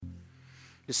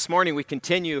This morning we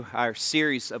continue our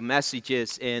series of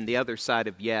messages in the other side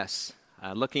of yes,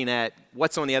 looking at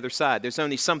what's on the other side. There's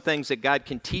only some things that God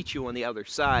can teach you on the other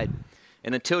side,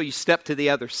 and until you step to the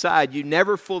other side, you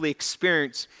never fully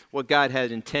experience what God had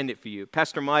intended for you.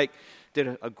 Pastor Mike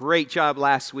did a great job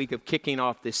last week of kicking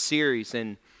off this series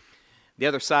and the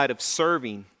other side of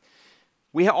serving.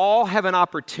 We all have an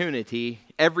opportunity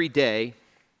every day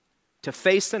to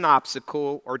face an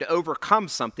obstacle or to overcome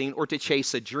something or to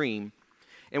chase a dream.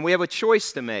 And we have a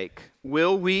choice to make.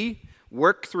 Will we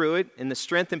work through it in the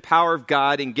strength and power of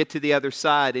God and get to the other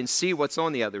side and see what's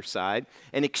on the other side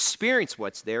and experience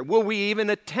what's there? Will we even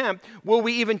attempt? Will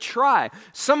we even try?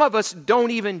 Some of us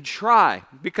don't even try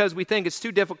because we think it's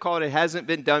too difficult. It hasn't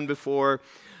been done before.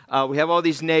 We have all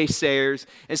these naysayers.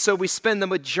 And so we spend the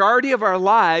majority of our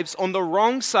lives on the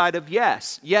wrong side of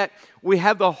yes. Yet we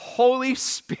have the Holy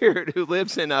Spirit who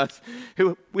lives in us,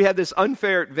 who we have this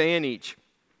unfair advantage.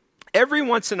 Every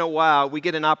once in a while, we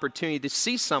get an opportunity to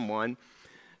see someone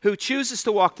who chooses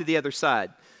to walk to the other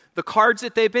side. The cards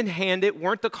that they've been handed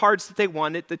weren't the cards that they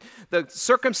wanted. The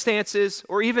circumstances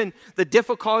or even the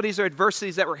difficulties or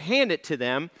adversities that were handed to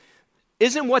them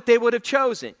isn't what they would have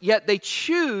chosen. Yet they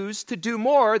choose to do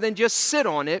more than just sit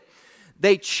on it.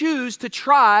 They choose to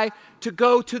try to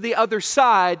go to the other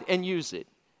side and use it.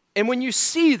 And when you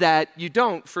see that, you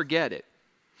don't forget it.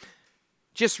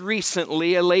 Just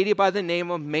recently, a lady by the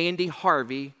name of Mandy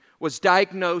Harvey was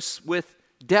diagnosed with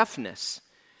deafness.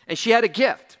 And she had a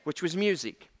gift, which was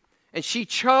music. And she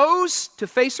chose to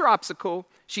face her obstacle.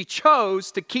 She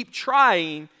chose to keep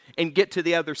trying and get to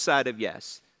the other side of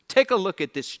yes. Take a look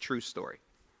at this true story.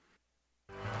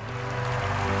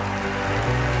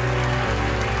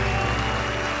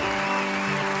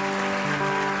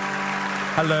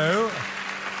 Hello.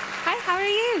 Hi, how are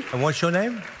you? And what's your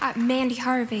name? Mandy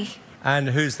Harvey. And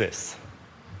who's this?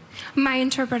 My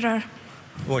interpreter.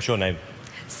 What's your name?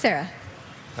 Sarah.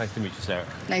 Nice to meet you, Sarah.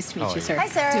 Nice to meet you, sir. Hi,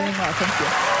 Sarah. Doing well, thank you.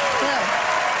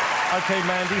 Hello. Okay,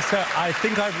 Mandy, so I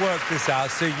think I've worked this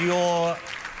out. So you're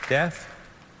deaf?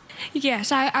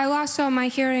 Yes, I lost all my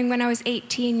hearing when I was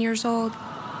 18 years old.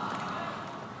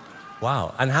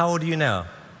 Wow. And how old are you now?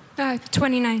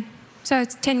 29. So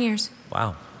it's 10 years.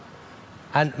 Wow.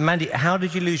 And Mandy, how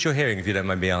did you lose your hearing, if you don't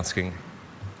mind me asking?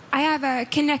 I have a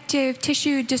connective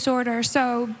tissue disorder,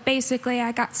 so basically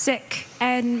I got sick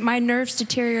and my nerves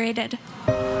deteriorated.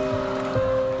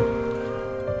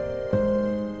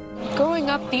 Growing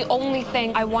up, the only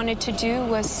thing I wanted to do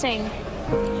was sing.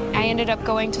 I ended up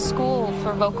going to school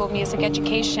for vocal music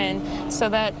education so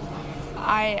that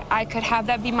I could have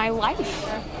that be my life.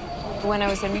 When I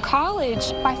was in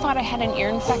college, I thought I had an ear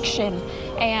infection,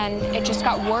 and it just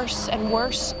got worse and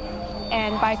worse.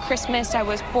 And by Christmas, I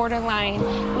was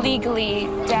borderline legally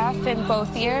deaf in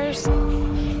both ears.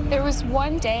 There was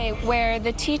one day where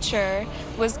the teacher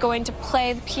was going to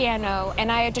play the piano, and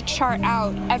I had to chart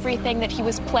out everything that he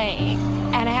was playing.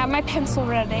 And I had my pencil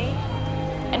ready,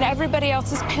 and everybody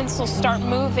else's pencils start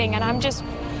moving, and I'm just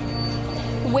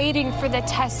waiting for the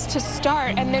test to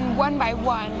start. And then one by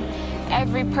one,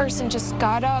 every person just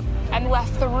got up and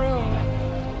left the room.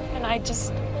 And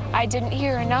I didn't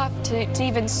hear enough to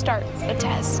even start the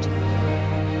test.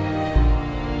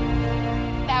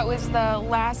 That was the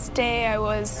last day I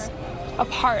was a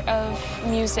part of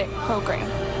music program.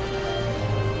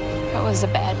 That was a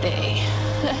bad day.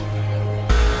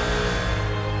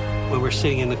 When we're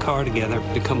sitting in the car together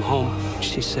to come home,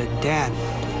 she said, "Dad,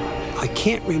 I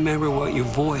can't remember what your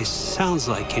voice sounds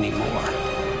like anymore."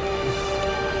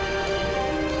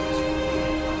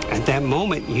 At that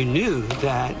moment, you knew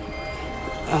that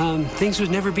things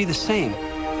would never be the same.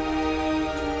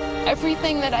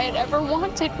 Everything that I had ever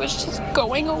wanted was just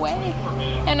going away,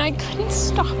 and I couldn't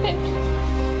stop it.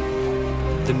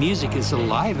 The music is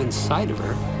alive inside of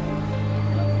her.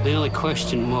 The only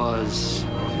question was,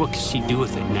 what could she do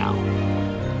with it now?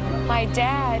 My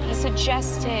dad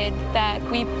suggested that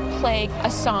we play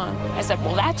a song. I said,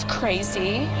 well, that's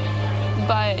crazy,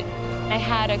 but I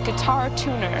had a guitar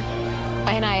tuner,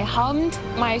 and I hummed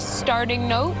my starting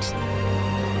note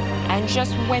and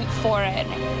just went for it.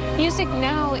 Music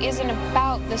now isn't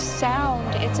about the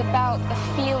sound, it's about the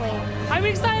feeling. I'm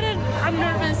excited, I'm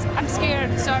nervous, I'm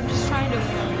scared, so I'm just trying to...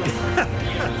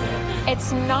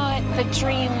 It's not the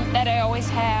dream that I always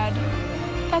had.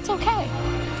 That's okay,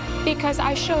 because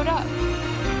I showed up,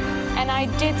 and I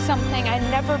did something I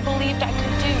never believed I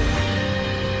could do.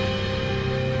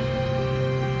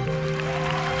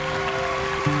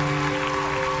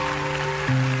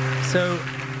 So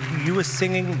you were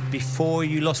singing before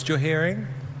you lost your hearing?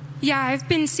 Yeah, I've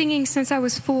been singing since I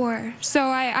was 4. So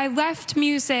I left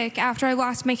music after I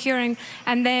lost my hearing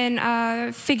and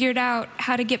then figured out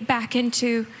how to get back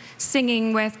into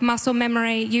singing with muscle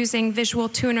memory, using visual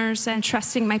tuners, and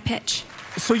trusting my pitch.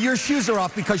 So your shoes are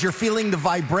off because you're feeling the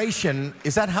vibration.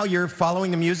 Is that how you're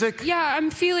following the music? Yeah, I'm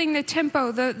feeling the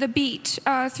tempo, the beat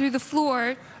through the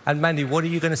floor. And Mandy, what are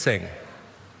you going to sing?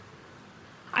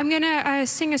 I'm going to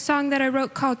sing a song that I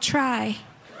wrote called Try.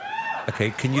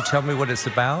 Okay, can you tell me what it's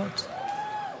about?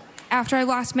 After I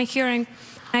lost my hearing,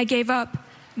 I gave up.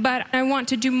 But I want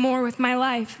to do more with my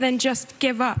life than just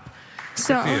give up.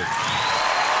 So. Good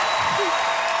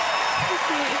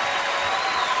for you.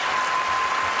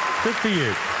 Good for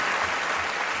you.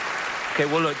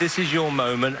 Okay, well, look, this is your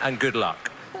moment, and good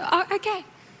luck. Okay.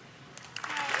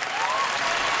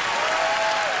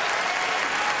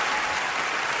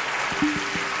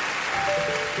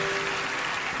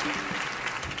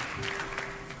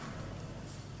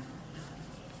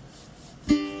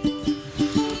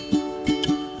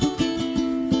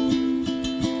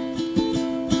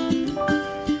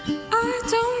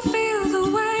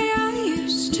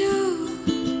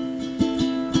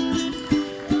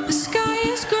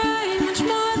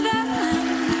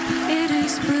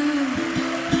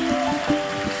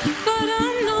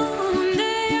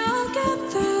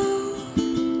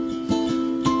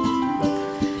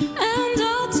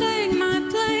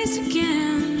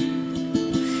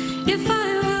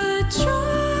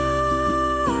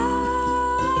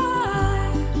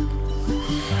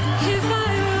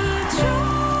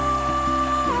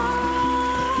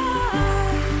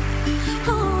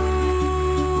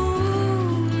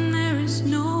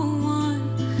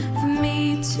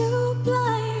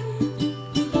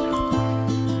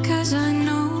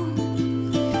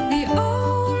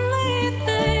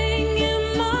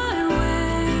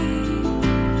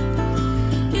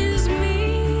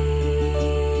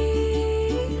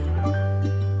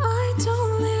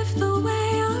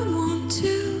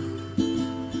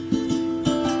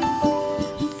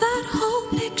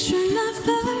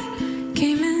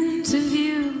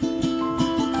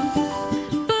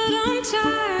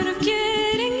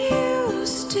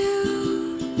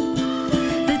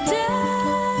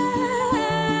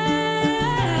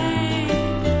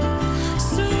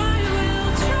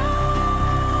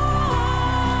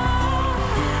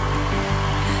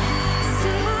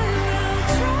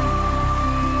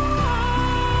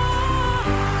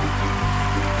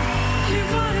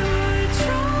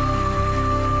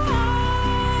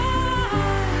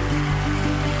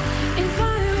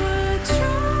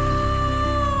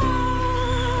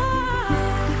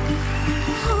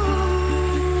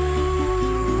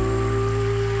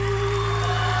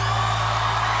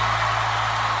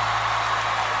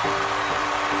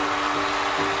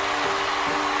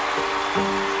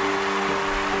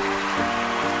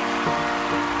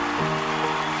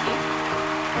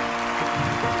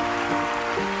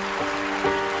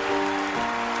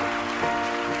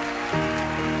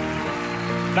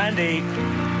 Mandy,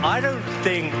 I don't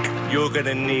think you're going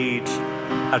to need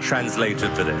a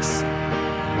translator for this.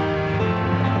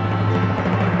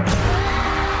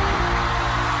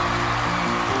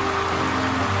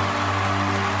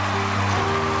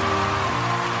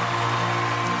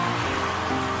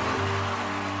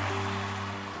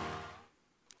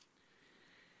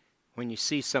 When you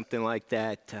see something like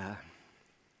that,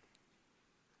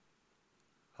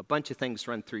 a bunch of things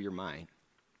run through your mind.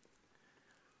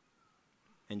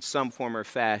 In some form or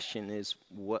fashion is,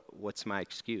 what's my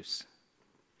excuse?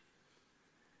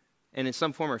 And in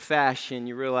some form or fashion,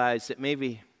 you realize that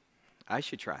maybe I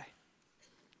should try.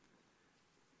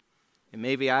 And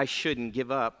maybe I shouldn't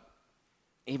give up,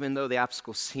 even though the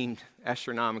obstacles seemed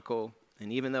astronomical,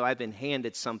 and even though I've been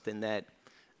handed something that,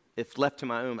 if left to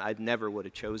my own, I never would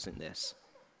have chosen this.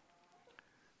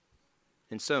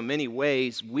 In so many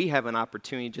ways, we have an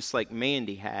opportunity, just like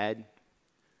Mandy had,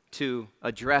 to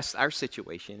address our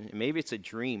situation. And maybe it's a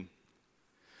dream.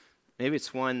 Maybe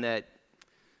it's one that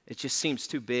it just seems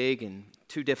too big and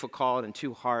too difficult and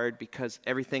too hard because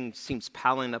everything seems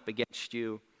piling up against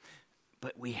you.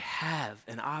 But we have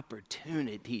an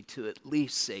opportunity to at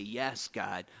least say, yes,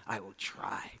 God, I will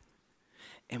try.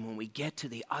 And when we get to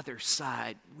the other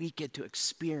side, we get to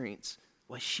experience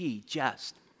what she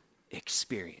just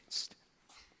experienced.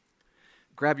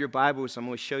 Grab your Bibles. I'm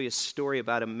going to show you a story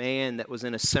about a man that was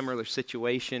in a similar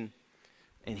situation,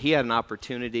 and he had an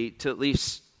opportunity to at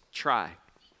least try.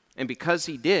 And because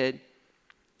he did,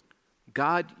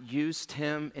 God used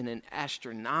him in an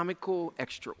astronomical,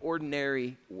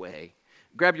 extraordinary way.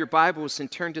 Grab your Bibles and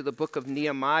turn to the book of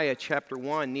Nehemiah, chapter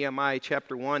 1. Nehemiah,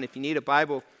 chapter 1. If you need a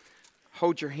Bible,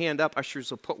 hold your hand up. Ushers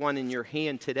will put one in your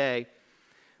hand today.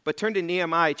 But turn to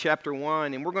Nehemiah chapter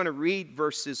 1, and we're going to read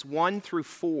verses 1 through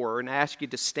 4, and I ask you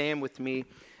to stand with me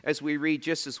as we read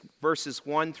just as verses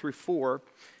 1 through 4.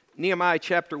 Nehemiah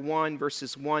chapter 1,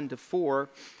 verses 1 to 4.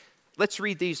 Let's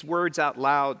read these words out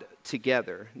loud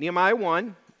together. Nehemiah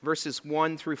 1, verses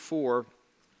 1 through 4.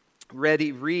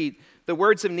 Ready, read. The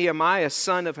words of Nehemiah,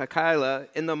 son of Hakaliah,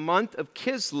 in the month of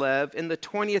Kislev, in the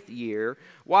 20th year,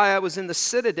 while I was in the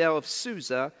citadel of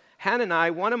Susa, Hanani,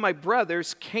 one of my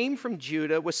brothers, came from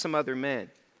Judah with some other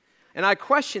men. And I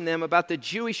questioned them about the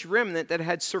Jewish remnant that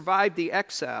had survived the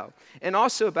exile, and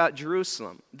also about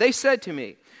Jerusalem. They said to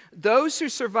me, those who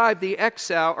survived the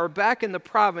exile are back in the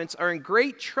province are in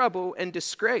great trouble and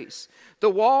disgrace. The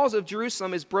walls of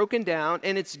Jerusalem is broken down,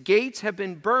 and its gates have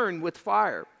been burned with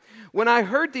fire. When I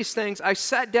heard these things, I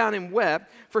sat down and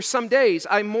wept. For some days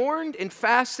I mourned and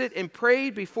fasted and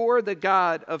prayed before the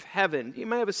God of heaven. You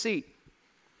may have a seat.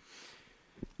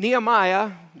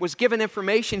 Nehemiah was given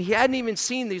information. He hadn't even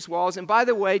seen these walls. And by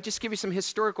the way, just to give you some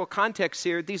historical context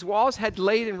here, these walls had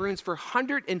laid in ruins for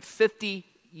 150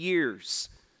 years.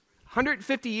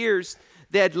 150 years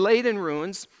they had laid in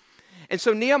ruins. And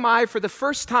so Nehemiah, for the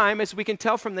first time, as we can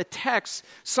tell from the text,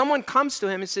 someone comes to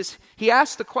him and says, he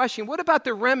asks the question, what about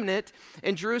the remnant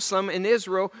in Jerusalem and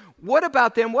Israel? What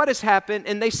about them? What has happened?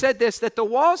 And they said this, that the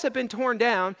walls have been torn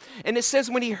down. And it says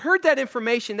when he heard that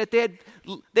information, that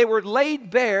they were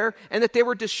laid bare and that they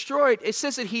were destroyed, it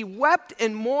says that he wept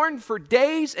and mourned for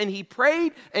days, and he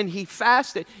prayed and he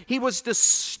fasted. He was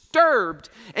disturbed,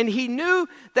 and he knew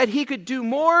that he could do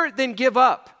more than give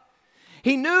up.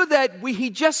 He knew that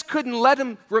he just couldn't let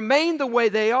them remain the way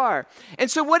they are. And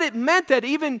so what it meant that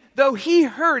even though he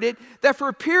heard it, that for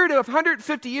a period of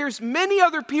 150 years, many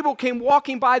other people came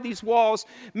walking by these walls.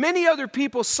 Many other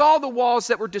people saw the walls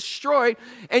that were destroyed,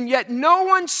 and yet no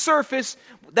one surfaced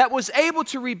that was able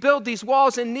to rebuild these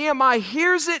walls. And Nehemiah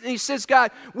hears it, and he says, God,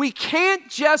 we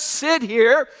can't just sit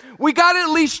here. We got to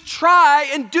at least try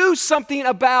and do something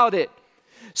about it.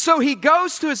 So he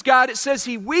goes to his God. It says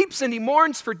he weeps and he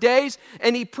mourns for days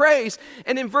and he prays.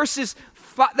 And in verses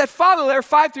that follow there,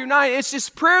 5 through 9, it's this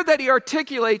prayer that he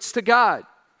articulates to God.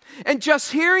 And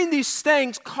just hearing these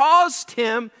things caused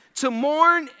him to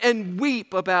mourn and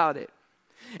weep about it.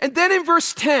 And then in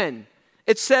verse 10,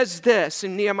 it says this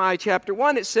in Nehemiah chapter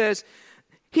 1,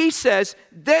 he says,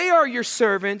 they are your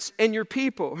servants and your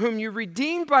people, whom you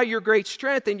redeemed by your great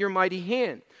strength and your mighty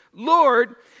hand.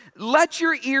 Lord, let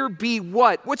your ear be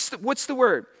what? What's the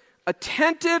word?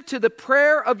 Attentive to the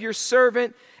prayer of your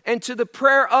servant and to the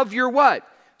prayer of your what?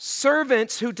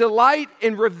 Servants who delight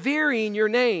in revering your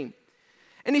name.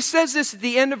 And he says this at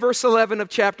the end of verse 11 of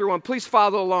chapter 1. Please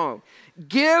follow along.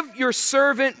 Give your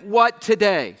servant what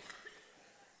today?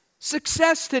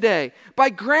 Success today, by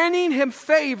granting him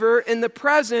favor in the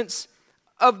presence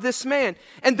of this man.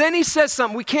 And then he says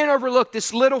something. We can't overlook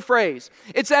this little phrase.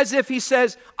 It's as if he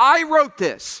says, I wrote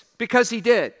this, because he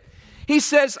did. He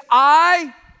says,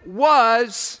 I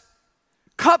was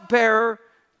cupbearer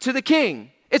to the king.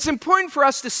 It's important for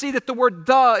us to see that the word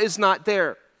the is not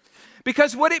there.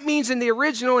 Because what it means in the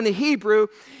original, in the Hebrew,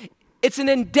 it's an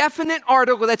indefinite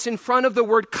article that's in front of the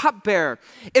word cupbearer.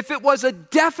 If it was a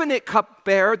definite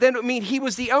cupbearer, then it would mean he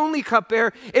was the only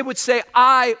cupbearer. It would say,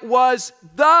 I was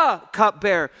the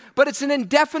cupbearer. But it's an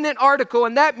indefinite article,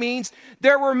 and that means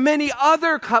there were many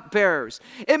other cupbearers.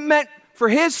 It meant for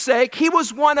his sake, he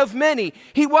was one of many.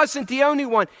 He wasn't the only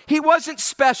one. He wasn't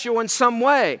special in some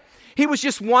way. He was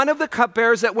just one of the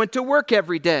cupbearers that went to work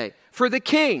every day for the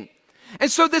king. And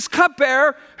so this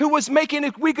cupbearer who was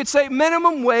making, we could say,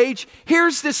 minimum wage,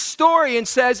 hears this story and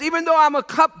says, even though I'm a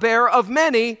cupbearer of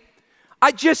many,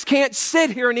 I just can't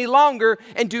sit here any longer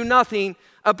and do nothing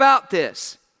about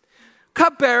this.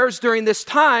 Cupbearers during this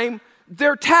time,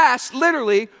 their task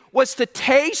literally was to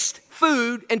taste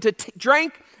food and to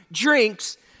drink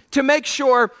drinks to make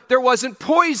sure there wasn't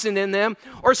poison in them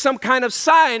or some kind of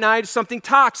cyanide, something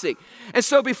toxic. And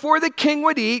so before the king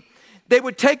would eat, they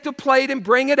would take the plate and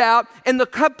bring it out, and the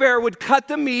cupbearer would cut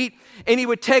the meat, and he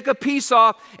would take a piece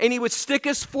off, and he would stick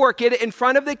his fork in it in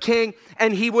front of the king,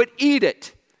 and he would eat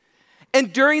it.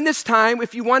 And during this time,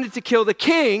 if you wanted to kill the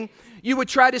king, you would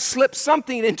try to slip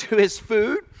something into his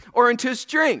food or into his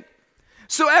drink.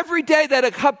 So every day that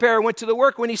a cupbearer went to the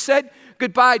work, when he said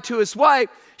goodbye to his wife,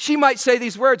 she might say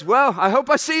these words, well, I hope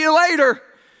I see you later,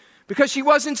 because she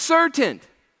wasn't certain.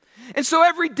 And so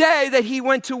every day that he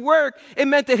went to work, it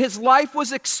meant that his life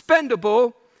was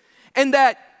expendable and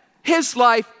that his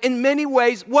life in many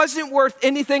ways wasn't worth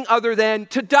anything other than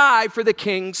to die for the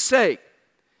king's sake.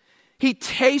 He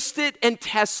tasted and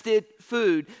tested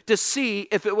food to see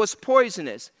if it was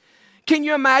poisonous. Can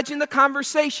you imagine the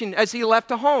conversation as he left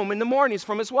home in the mornings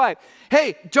from his wife?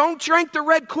 Hey, don't drink the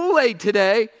red Kool-Aid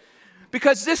today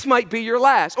because this might be your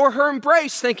last. Or her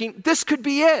embrace thinking this could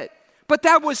be it. But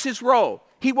that was his role.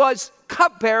 He was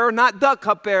cupbearer, not the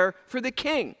cupbearer for the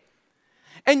king.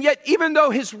 And yet, even though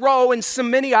his role in so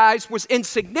many eyes was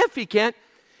insignificant,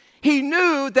 he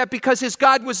knew that because his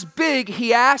God was big,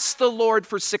 he asked the Lord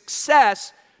for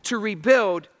success to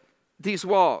rebuild these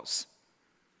walls.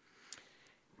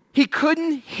 He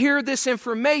couldn't hear this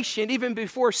information even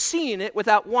before seeing it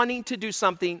without wanting to do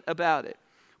something about it.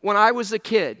 When I was a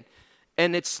kid,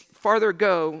 and it's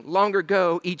longer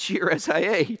ago each year as I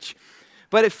age,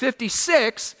 but at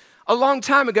 56, a long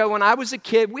time ago when I was a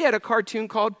kid, we had a cartoon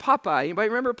called Popeye. Anybody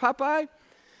remember Popeye?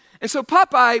 And so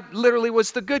Popeye literally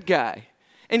was the good guy.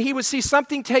 And he would see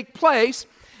something take place,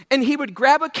 and he would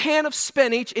grab a can of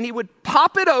spinach, and he would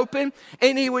pop it open,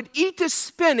 and he would eat the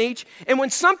spinach. And when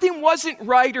something wasn't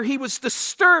right or he was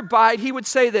disturbed by it, he would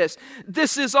say this: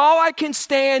 "This is all I can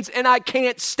stand, and I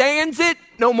can't stand it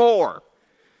no more."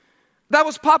 That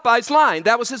was Popeye's line.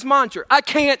 That was his mantra. I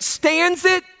can't stand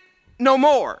it no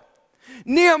more.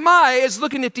 Nehemiah is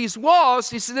looking at these walls.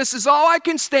 He said, this is all I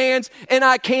can stand, and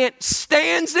I can't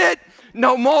stand it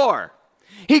no more.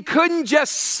 He couldn't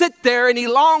just sit there any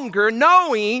longer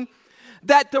knowing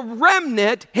that the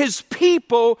remnant, his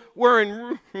people, were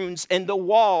in ruins and the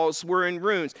walls were in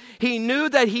ruins. He knew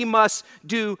that he must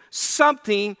do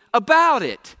something about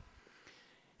it.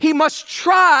 He must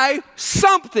try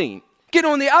something. Get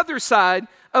on the other side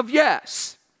of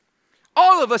yes.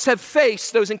 All of us have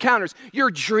faced those encounters.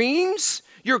 Your dreams,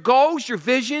 your goals, your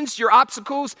visions, your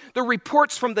obstacles, the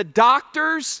reports from the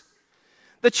doctors,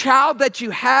 the child that you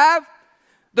have,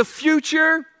 the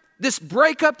future, this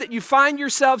breakup that you find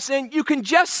yourselves in. You can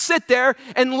just sit there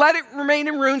and let it remain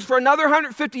in ruins for another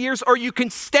 150 years, or you can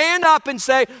stand up and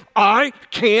say, I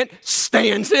can't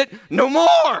stand it no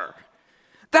more.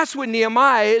 That's what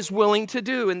Nehemiah is willing to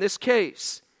do in this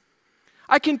case.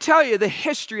 I can tell you the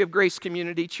history of Grace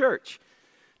Community Church.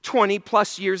 20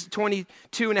 plus years,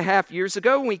 22 and a half years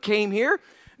ago when we came here,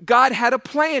 God had a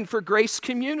plan for Grace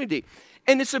Community.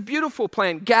 And it's a beautiful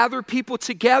plan. Gather people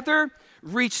together,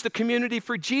 reach the community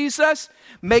for Jesus,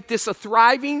 make this a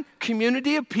thriving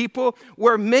community of people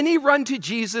where many run to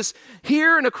Jesus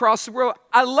here and across the world.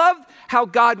 I love how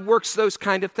God works those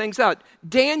kind of things out.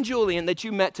 Dan Julian that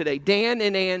you met today, Dan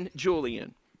and Ann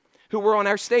Julian, who were on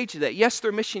our stage today. Yes,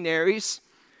 they're missionaries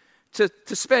to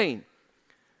Spain.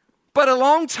 But a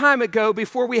long time ago,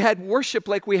 before we had worship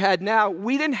like we had now,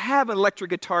 we didn't have an electric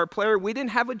guitar player. We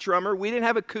didn't have a drummer. We didn't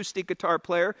have an acoustic guitar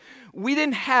player. We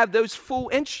didn't have those full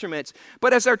instruments.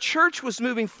 But as our church was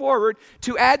moving forward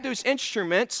to add those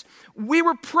instruments, we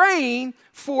were praying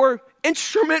for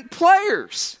instrument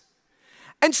players.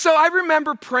 And so I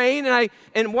remember praying,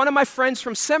 and one of my friends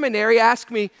from seminary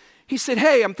asked me, he said,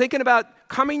 hey, I'm thinking about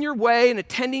coming your way and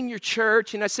attending your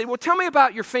church. And I said, well, tell me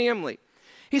about your family.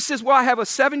 He says, well, I have a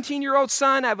 17-year-old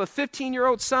son. I have a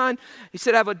 15-year-old son. He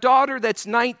said, I have a daughter that's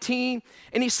 19.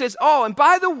 And he says, oh, and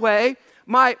by the way,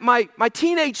 my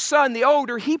teenage son, the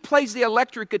older, he plays the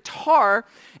electric guitar,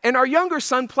 and our younger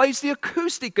son plays the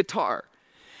acoustic guitar.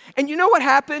 And you know what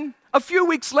happened? A few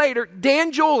weeks later,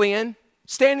 Dan Julian,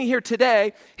 standing here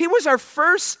today, he was our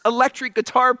first electric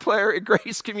guitar player at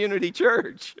Grace Community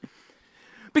Church.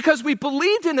 Because we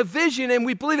believed in a vision and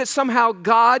we believed that somehow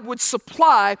God would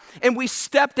supply, and we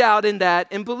stepped out in that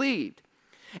and believed.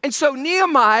 And so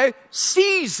Nehemiah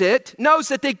sees it, knows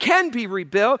that they can be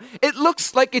rebuilt. It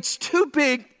looks like it's too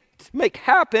big to make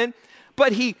happen,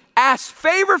 but he asks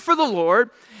favor for the Lord,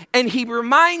 and he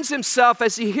reminds himself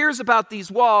as he hears about these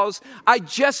walls, I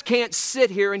just can't sit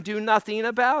here and do nothing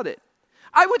about it.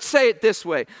 I would say it this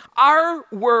way. Our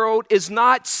world is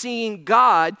not seeing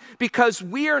God because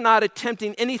we are not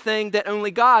attempting anything that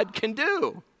only God can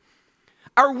do.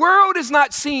 Our world is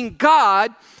not seeing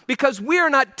God because we are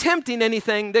not tempting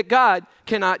anything that God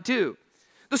cannot do.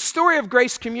 The story of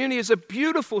Grace Community is a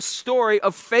beautiful story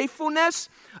of faithfulness,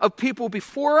 of people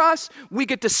before us. We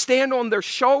get to stand on their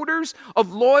shoulders,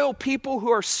 of loyal people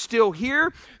who are still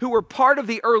here, who were part of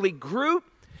the early group.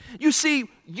 You see,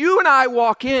 you and I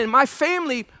walk in, my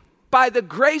family, by the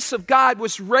grace of God,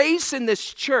 was raised in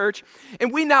this church,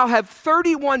 and we now have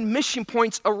 31 mission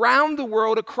points around the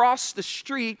world across the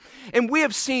street, and we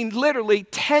have seen literally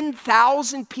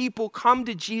 10,000 people come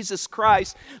to Jesus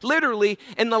Christ, literally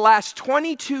in the last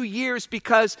 22 years,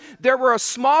 because there were a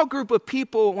small group of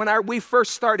people when we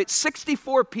first started,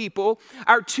 64 people.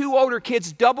 Our two older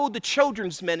kids doubled the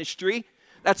children's ministry.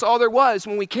 That's all there was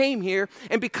when we came here.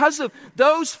 And because of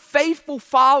those faithful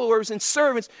followers and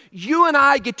servants, you and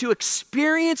I get to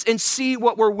experience and see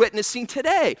what we're witnessing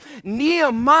today.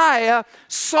 Nehemiah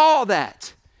saw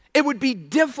that. It would be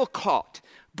difficult,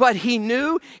 but he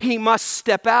knew he must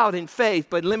step out in faith.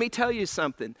 But let me tell you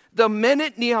something. The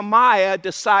minute Nehemiah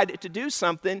decided to do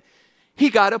something, he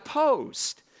got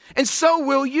opposed. And so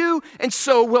will you, and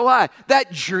so will I.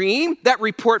 That dream, that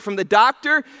report from the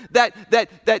doctor,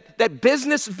 that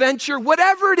business venture,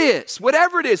 whatever it is,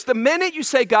 the minute you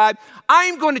say, God,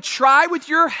 I'm going to try with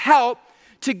your help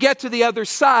to get to the other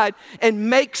side and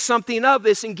make something of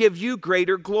this and give you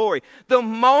greater glory. The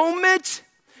moment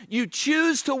you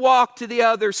choose to walk to the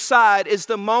other side is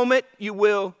the moment you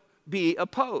will be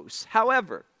opposed.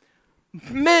 However,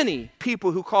 many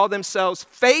people who call themselves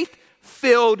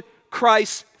faith-filled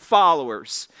Christ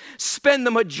followers spend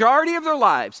the majority of their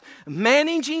lives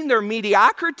managing their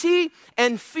mediocrity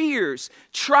and fears,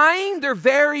 trying their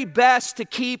very best to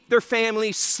keep their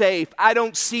families safe. I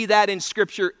don't see that in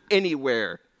Scripture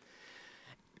anywhere.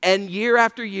 And year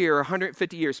after year,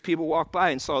 150 years, people walk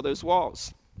by and saw those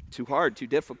walls. Too hard, too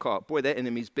difficult. Boy, that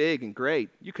enemy's big and great.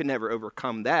 You can never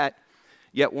overcome that.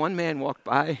 Yet one man walked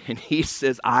by and he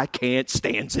says, I can't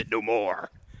stand it no more.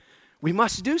 We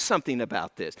must do something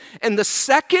about this. And the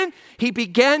second he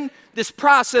began this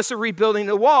process of rebuilding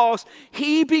the walls,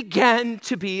 he began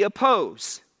to be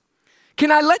opposed.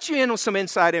 Can I let you in on some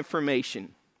inside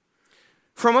information?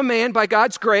 From a man, by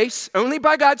God's grace, only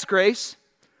by God's grace,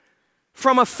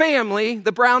 from a family,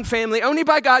 the Brown family, only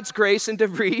by God's grace in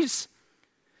DeVries,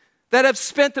 that have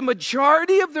spent the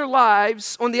majority of their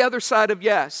lives on the other side of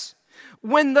yes.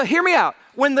 Hear me out,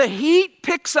 when the heat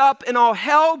picks up and all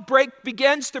hell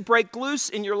begins to break loose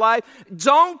in your life,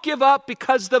 don't give up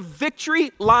because the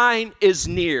victory line is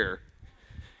near.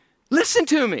 Listen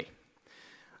to me.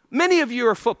 Many of you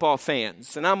are football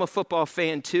fans, and I'm a football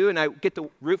fan too, and I get to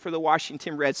root for the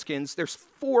Washington Redskins. There's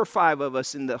 4 or 5 of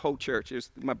us in the whole church. There's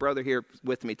my brother here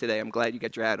with me today. I'm glad you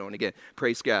got your hat on again.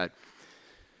 Praise God.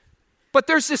 But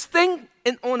there's this thing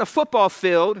on a football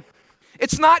field.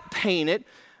 It's not painted.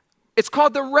 It's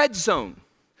called the red zone.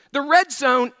 The red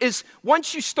zone is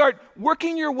once you start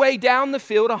working your way down the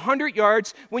field 100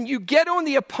 yards, when you get on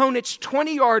the opponent's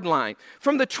 20-yard line.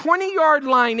 From the 20-yard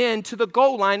line in to the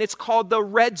goal line, it's called the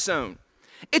red zone.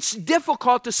 It's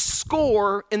difficult to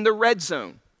score in the red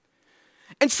zone.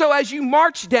 And so as you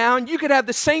march down, you could have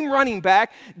the same running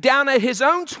back down at his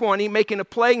own 20 making a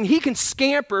play, and he can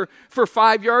scamper for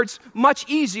 5 yards much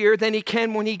easier than he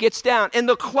can when he gets down. And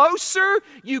the closer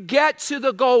you get to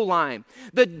the goal line,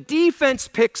 the defense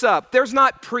picks up. There's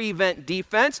not prevent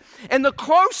defense. And the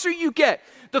closer you get,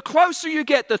 the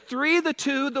 3, the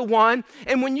 2, the 1,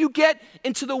 and when you get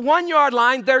into the 1-yard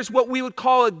line, there's what we would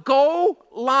call a goal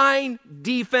line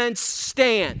defense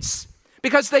stance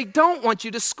because they don't want you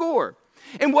to score.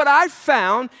 And what I've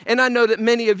found, and I know that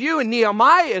many of you and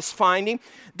Nehemiah is finding,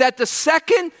 that the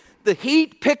second the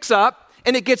heat picks up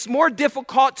and it gets more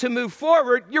difficult to move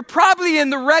forward, you're probably in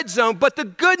the red zone. But the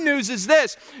good news is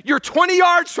this: you're 20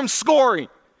 yards from scoring.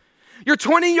 You're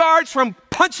 20 yards from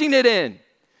punching it in.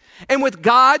 And with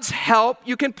God's help,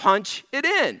 you can punch it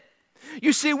in.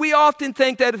 You see, we often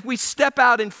think that if we step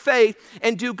out in faith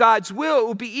and do God's will, it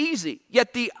will be easy.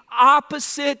 Yet the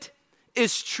opposite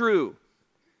is true.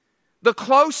 The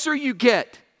closer you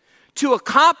get to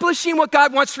accomplishing what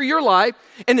God wants for your life,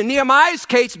 and in Nehemiah's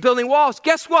case, building walls,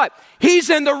 guess what? He's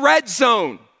in the red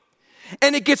zone.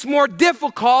 And it gets more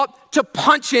difficult to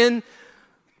punch in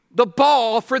the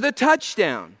ball for the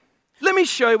touchdown. Let me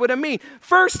show you what I mean.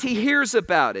 First, he hears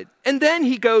about it, and then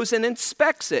he goes and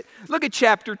inspects it. Look at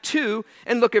chapter 2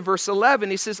 and look at verse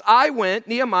 11. He says, I went,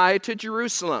 Nehemiah, to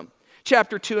Jerusalem.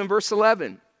 Chapter 2 and verse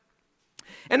 11.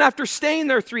 And after staying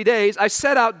there 3 days, I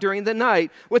set out during the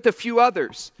night with a few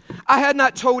others. I had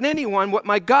not told anyone what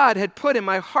my God had put in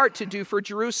my heart to do for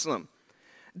Jerusalem.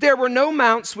 There were no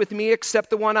mounts with me except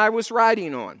the one I was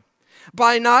riding on.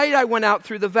 By night I went out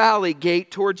through the valley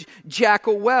gate towards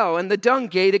Jackal Well and the Dung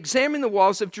Gate, examining the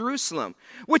walls of Jerusalem,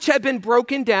 which had been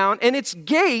broken down, and its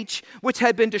gates, which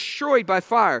had been destroyed by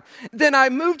fire. Then I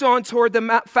moved on toward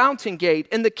the Fountain Gate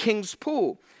and the King's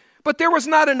Pool. But there was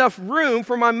not enough room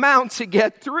for my mount to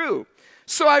get through.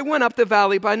 So I went up the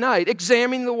valley by night,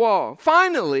 examining the wall.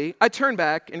 Finally, I turned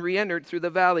back and re-entered through the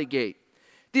valley gate.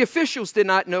 The officials did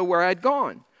not know where I had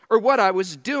gone or what I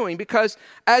was doing, because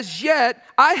as yet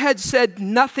I had said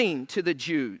nothing to the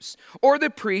Jews or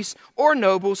the priests or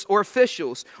nobles or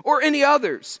officials or any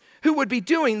others who would be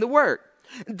doing the work.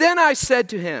 Then I said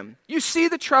to him, you see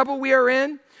the trouble we are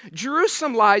in?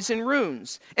 Jerusalem lies in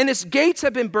ruins, and its gates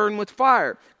have been burned with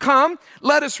fire. Come,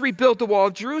 let us rebuild the wall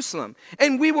of Jerusalem,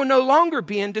 and we will no longer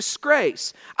be in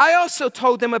disgrace. I also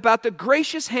told them about the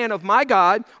gracious hand of my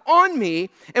God on me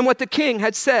and what the king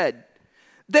had said.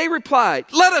 They replied,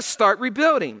 let us start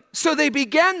rebuilding. So they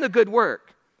began the good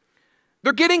work.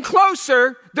 They're getting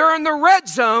closer. They're in the red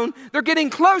zone. They're getting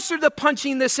closer to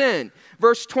punching this in.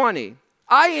 Verse 20.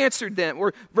 I answered them,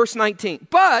 or verse 19,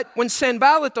 but when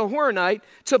Sanballat the Horonite,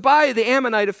 Tobiah the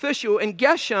Ammonite official, and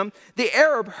Geshem the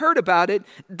Arab heard about it,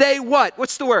 they what?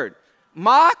 What's the word?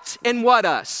 Mocked and what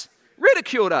us?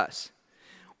 Ridiculed us.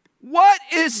 What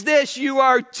is this you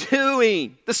are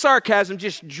doing? The sarcasm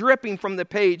just dripping from the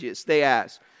pages, they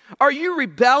asked. Are you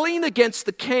rebelling against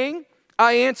the king?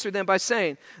 I answered them by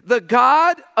saying, the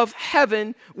God of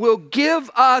heaven will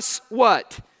give us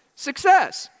what?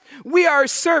 Success. We are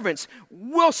his servants.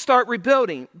 We'll start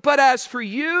rebuilding. But as for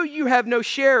you, you have no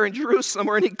share in Jerusalem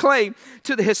or any claim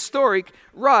to the historic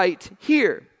right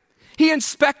here. He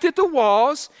inspected the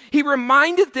walls. He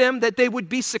reminded them that they would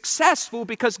be successful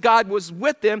because God was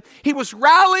with them. He was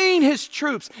rallying his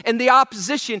troops, and the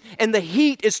opposition and the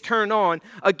heat is turned on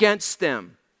against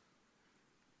them.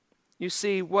 You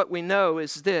see, what we know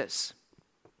is this.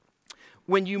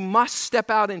 When you must step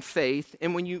out in faith,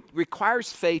 and when you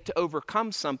requires faith to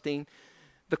overcome something,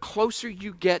 the closer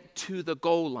you get to the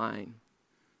goal line,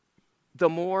 the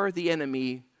more the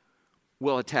enemy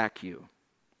will attack you.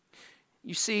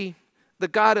 You see, the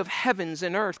God of heavens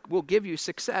and earth will give you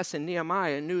success, and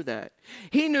Nehemiah knew that.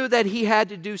 He knew that he had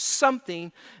to do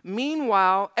something.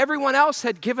 Meanwhile, everyone else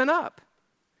had given up.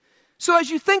 So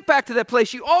as you think back to that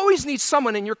place, you always need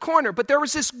someone in your corner. But there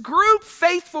was this group,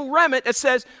 faithful remnant, that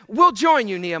says, we'll join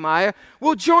you, Nehemiah.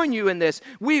 We'll join you in this.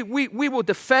 We will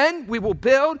defend. We will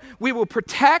build. We will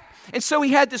protect. And so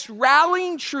he had this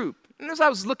rallying troop. And as I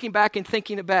was looking back and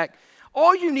thinking back,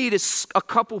 all you need is a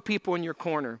couple people in your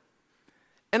corner.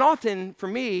 And often, for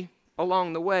me,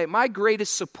 along the way, my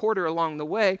greatest supporter along the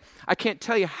way, I can't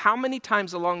tell you how many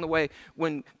times along the way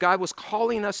when God was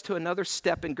calling us to another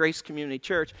step in Grace Community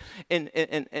Church, and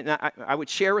I would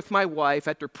share with my wife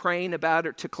after praying about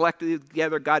it to collectively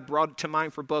together, God brought it to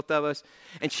mind for both of us,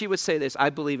 and she would say this,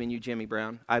 I believe in you, Jimmy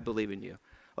Brown. I believe in you.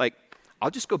 Like, I'll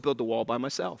just go build the wall by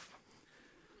myself.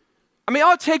 I mean,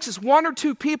 all it takes is one or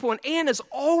two people, and Ann has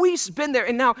always been there.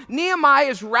 And now Nehemiah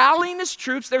is rallying his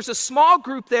troops. There's a small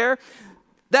group there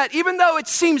that even though it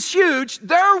seems huge,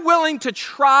 they're willing to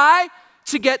try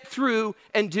to get through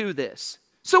and do this.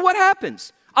 So what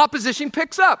happens? Opposition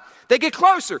picks up. They get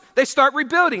closer. They start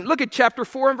rebuilding. Look at chapter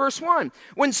 4 and verse 1.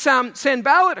 When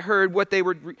Sanballat heard what they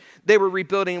were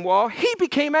rebuilding the wall, he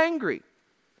became angry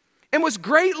and was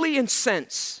greatly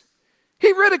incensed.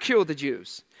 He ridiculed the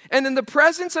Jews. And in the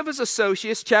presence of his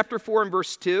associates, chapter 4 and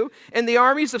verse 2, and the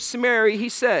armies of Samaria, he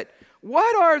said,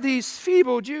 what are these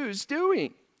feeble Jews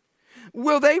doing?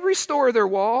 Will they restore their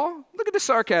wall? Look at the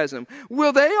sarcasm.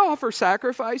 Will they offer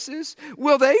sacrifices?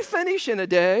 Will they finish in a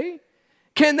day?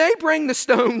 Can they bring the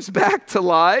stones back to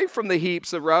life from the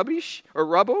heaps of rubbish or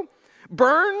rubble,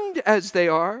 burned as they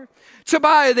are?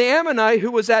 Tobiah the Ammonite,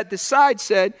 who was at the side,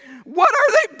 said, what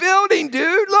are they building,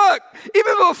 dude? Look,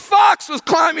 even if a fox was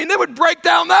climbing, they would break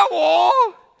down that wall.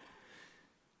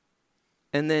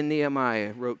 And then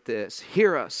Nehemiah wrote this,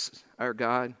 hear us, our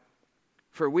God,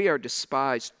 for we are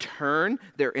despised. Turn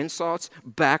their insults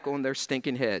back on their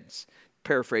stinking heads.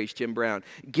 Paraphrase Jim Brown.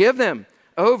 Give them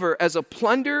over as a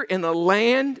plunder in the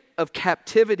land of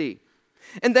captivity.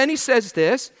 And then he says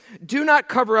this, do not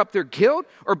cover up their guilt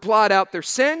or blot out their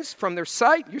sins from their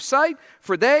sight, your sight,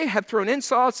 for they have thrown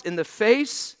insults in the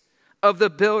face of the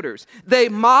builders. They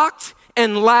mocked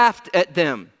and laughed at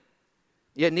them.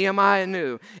 Yet Nehemiah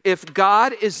knew, if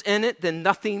God is in it, then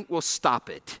nothing will stop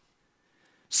it.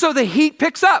 So the heat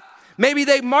picks up. Maybe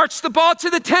they march the ball to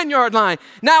the 10-yard line.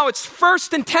 Now it's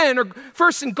 1st and 10 or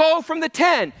 1st and goal from the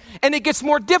 10. And it gets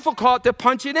more difficult to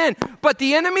punch it in. But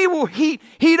the enemy will heat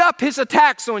up his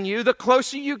attacks on you the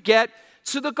closer you get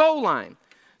to the goal line.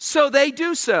 So they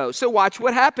do so. So watch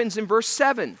what happens in verse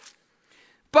 7.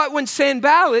 But when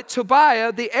Sanballat,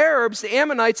 Tobiah, the Arabs, the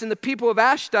Ammonites, and the people of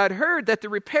Ashdod heard that the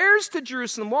repairs to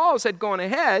Jerusalem walls had gone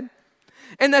ahead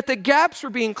and that the gaps were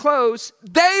being closed,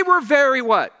 they were very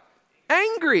what?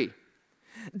 Angry.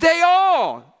 They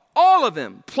all of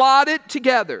them, plotted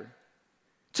together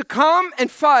to come and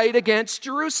fight against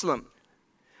Jerusalem.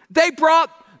 They brought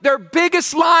their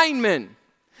biggest linemen.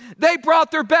 They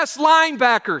brought their best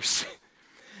linebackers.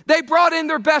 They brought in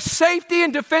their best safety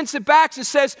and defensive backs and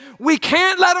says, we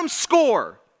can't let them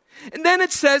score. And then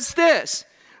it says this,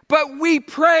 but we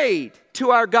prayed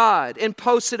to our God and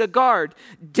posted a guard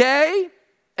day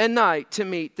and night to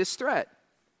meet this threat.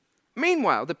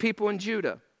 Meanwhile, the people in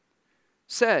Judah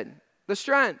said, the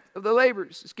strength of the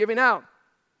laborers is giving out,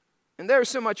 and there is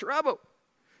so much rubble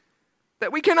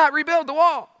that we cannot rebuild the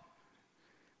wall.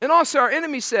 And also our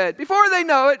enemies said, before they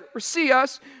know it or see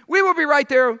us, we will be right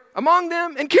there among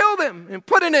them and kill them and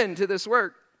put an end to this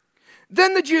work.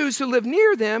 Then the Jews who lived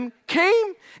near them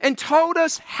came and told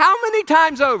us how many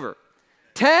times over?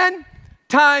 10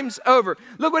 times over.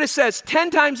 Look what it says, 10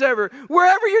 times over.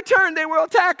 Wherever you turn, they will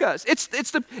attack us. It's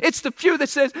the few that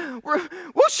says,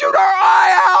 we'll shoot our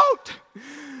eye out.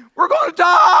 We're going to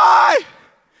die.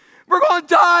 We're going to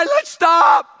die. Let's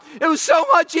stop. It was so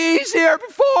much easier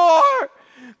before.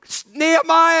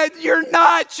 Nehemiah, you're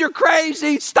nuts. You're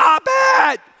crazy. Stop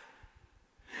it.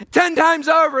 10 times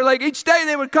over, like each day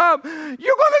they would come. You're going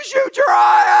to shoot your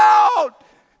eye out.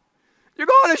 You're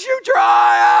going to shoot your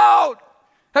eye out.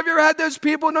 Have you ever had those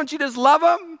people? Don't you just love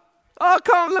them? Oh,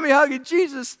 come, let me hug you.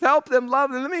 Jesus, help them,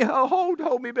 love them. Let me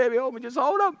hold me, baby, hold me. Just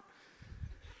hold them.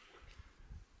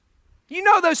 You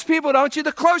know those people, don't you?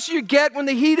 The closer you get when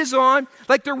the heat is on,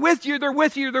 like they're with you.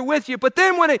 But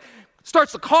then when it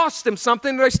starts to cost them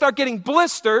something, they start getting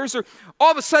blisters, or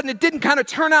all of a sudden it didn't kind of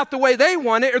turn out the way they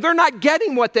want it, or they're not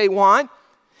getting what they want.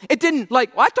 It didn't I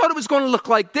thought it was going to look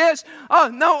like this. Oh,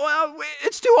 no,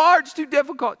 it's too hard. It's too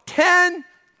difficult. 10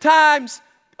 times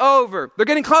over. They're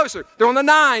getting closer. They're on the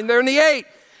 9. They're in the 8.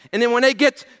 And then when they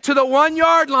get to the 1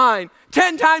 yard line,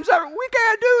 10 times over, we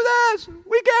can't do this.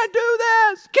 We can't do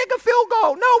this. Kick a field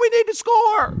goal. No, we need to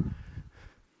score.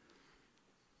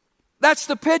 That's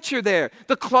the picture there.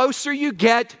 The closer you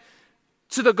get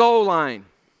to the goal line,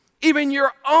 even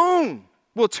your own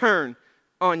will turn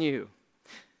on you.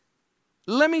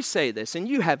 Let me say this, and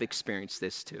you have experienced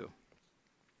this too.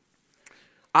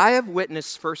 I have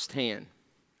witnessed firsthand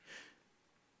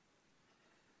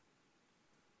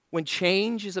when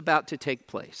change is about to take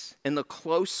place, and the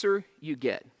closer you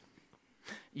get,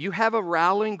 you have a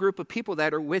rallying group of people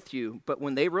that are with you, but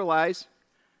when they realize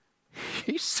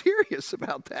he's serious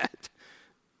about that,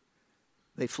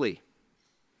 they flee.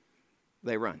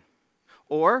 They run.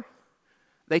 Or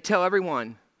they tell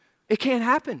everyone, it can't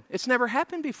happen. It's never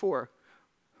happened before.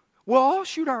 We'll all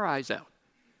shoot our eyes out.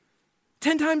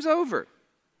 10 times over.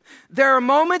 There are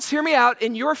moments, hear me out,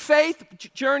 in your faith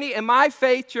journey and my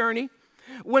faith journey,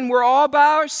 when we're all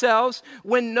by ourselves,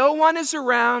 when no one is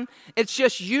around, it's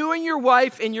just you and your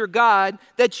wife and your God,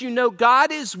 that you know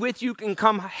God is with you, and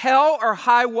come hell or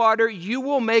high water, you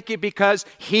will make it because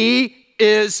He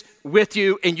is with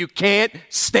you and you can't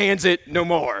stand it no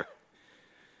more.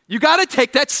 You got to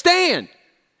take that stand.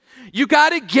 You got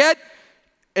to get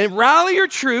and rally your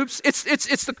troops. It's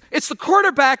the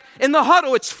quarterback in the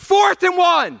huddle. It's 4th and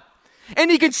 1.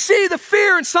 And he can see the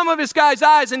fear in some of his guys'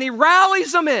 eyes, and he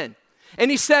rallies them in. And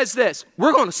he says this,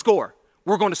 we're going to score.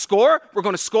 We're going to score,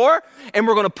 and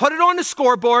we're going to put it on the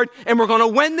scoreboard, and we're going to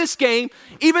win this game.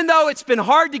 Even though it's been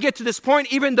hard to get to this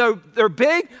point, even though they're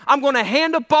big, I'm going to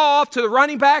hand the ball off to the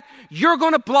running back. You're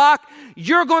going to block, and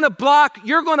we're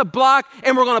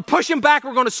going to push him back.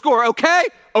 We're going to score, okay?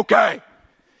 Okay.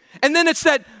 And then it's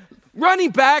that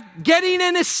running back getting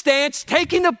in his stance,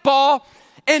 taking the ball,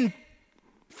 and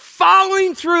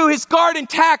following through his guard and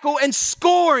tackle and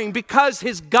scoring because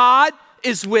his God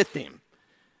is with him.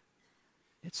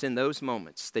 It's in those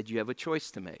moments that you have a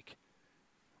choice to make.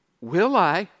 Will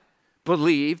I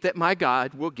believe that my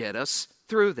God will get us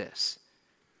through this?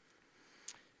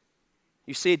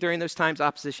 You see, during those times,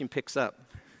 opposition picks up.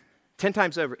 10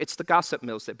 times over, it's the gossip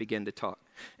mills that begin to talk.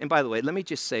 And by the way, let me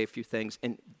just say a few things,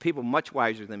 and people much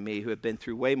wiser than me who have been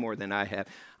through way more than I have,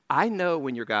 I know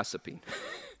when you're gossiping.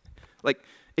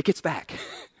 It gets back.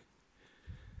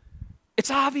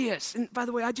 It's obvious. And by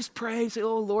the way, I just pray, say,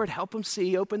 oh, Lord, help them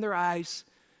see, open their eyes.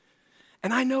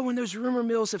 And I know when those rumor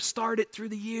mills have started through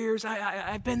the years,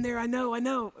 I've been there, I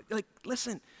know.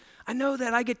 Listen, I know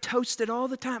that I get toasted all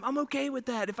the time. I'm okay with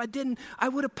that. If I didn't, I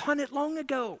would have punted long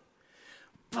ago.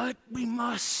 But we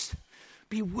must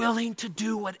be willing to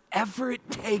do whatever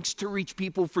it takes to reach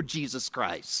people for Jesus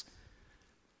Christ.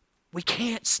 We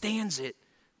can't stand it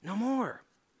no more.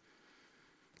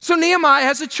 So Nehemiah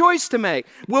has a choice to make.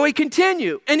 Will he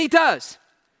continue? And he does.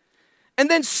 And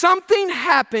then something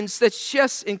happens that's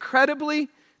just incredibly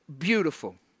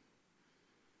beautiful.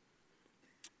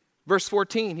 Verse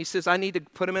 14, he says, I need to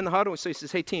put him in the huddle. So he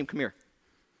says, hey, team, come here.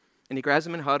 And he grabs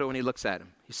him in the huddle and he looks at him.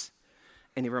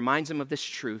 And he reminds him of this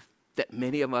truth that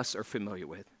many of us are familiar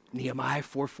with. Nehemiah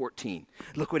 4:14.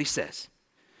 Look what he says.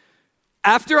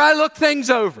 After I looked things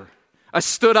over, I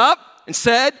stood up and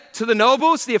said to the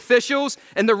nobles, the officials,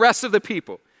 and the rest of the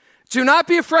people, do not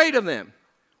be afraid of them.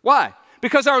 Why?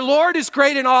 Because our Lord is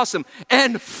great and awesome.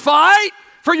 And fight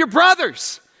for your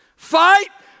brothers. Fight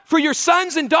for your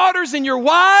sons and daughters and your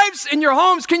wives and your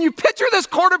homes. Can you picture this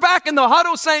quarterback in the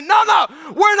huddle saying, no,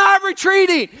 we're not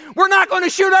retreating. We're not going to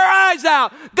shoot our eyes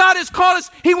out. God has called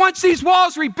us. He wants these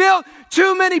walls rebuilt.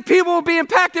 Too many people will be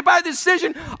impacted by the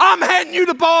decision. I'm handing you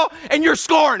the ball and you're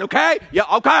scoring, okay? Yeah,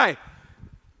 okay.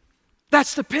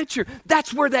 That's the picture.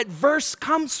 That's where that verse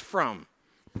comes from.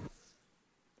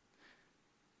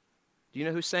 Do you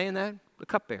know who's saying that? The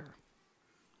cupbearer.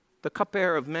 The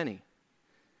cupbearer of many.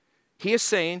 He is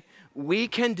saying, we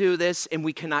can do this and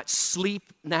we cannot sleep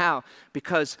now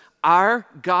because our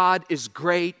God is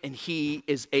great and he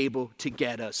is able to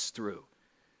get us through.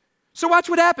 So watch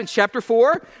what happens. Chapter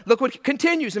 4, look what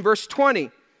continues in verse 20.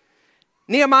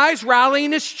 Nehemiah's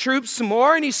rallying his troops some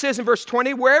more, and he says in verse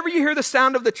 20, wherever you hear the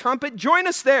sound of the trumpet, join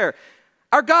us there.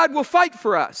 Our God will fight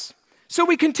for us. So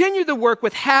we continue the work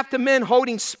with half the men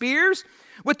holding spears,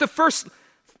 with the first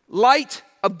light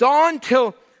of dawn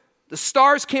till the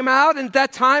stars came out, and at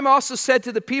that time also said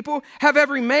to the people, have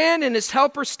every man and his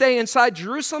helper stay inside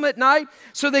Jerusalem at night,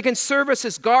 so they can serve us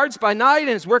as guards by night and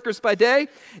as workers by day.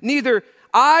 Neither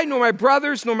I, nor my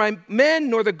brothers, nor my men,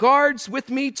 nor the guards with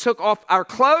me took off our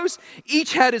clothes.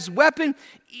 Each had his weapon,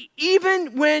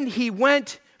 even when he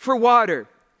went for water.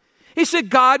 He said,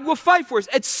 God will fight for us.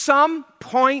 At some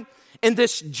point in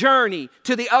this journey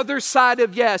to the other side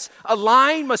of yes, a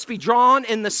line must be drawn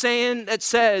in the sand that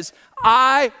says,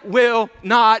 I will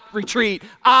not retreat.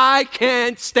 I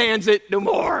can't stand it no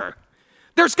more.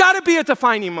 There's got to be a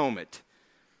defining moment.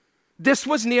 This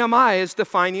was Nehemiah's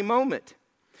defining moment.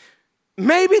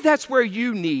 Maybe that's where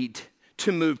you need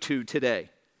to move to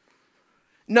today.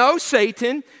 No,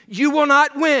 Satan, you will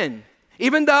not win.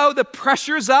 Even though the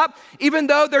pressure's up, even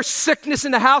though there's sickness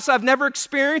in the house I've never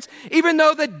experienced, even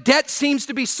though the debt seems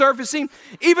to be surfacing,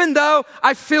 even though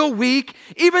I feel weak,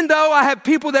 even though I have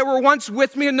people that were once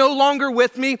with me and no longer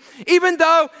with me, even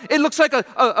though it looks like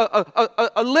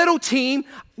a little team,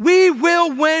 we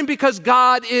will win because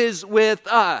God is with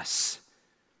us.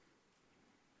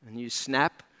 And you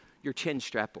snap your chin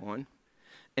strap on,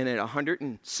 and at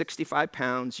 165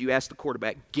 pounds, you ask the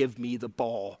quarterback, give me the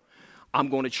ball. I'm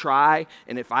going to try,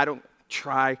 and if I don't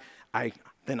try,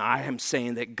 then I am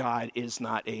saying that God is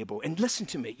not able. And listen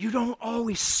to me, you don't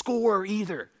always score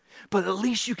either, but at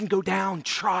least you can go down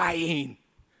trying.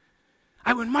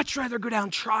 I would much rather go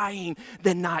down trying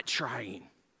than not trying.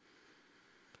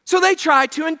 So they try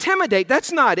to intimidate.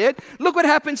 That's not it. Look what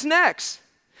happens next.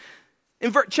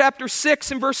 In chapter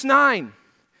 6 and verse 9.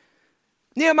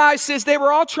 Nehemiah says they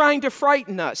were all trying to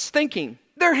frighten us, thinking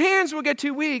their hands will get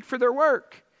too weak for their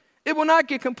work. It will not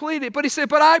get completed. But he said,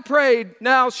 but I prayed,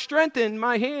 now strengthen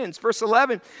my hands. Verse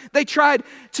 11, they tried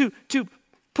to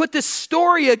put this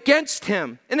story against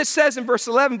him. And it says in verse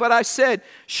 11, but I said,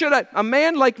 should a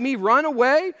man like me run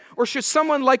away? Or should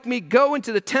someone like me go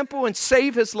into the temple and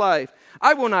save his life?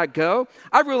 I will not go.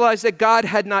 I realized that God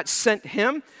had not sent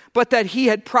him, but that he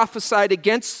had prophesied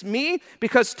against me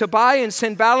because Tobiah and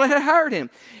Sanballat had hired him.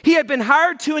 He had been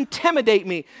hired to intimidate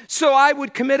me, so I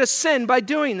would commit a sin by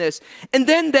doing this. And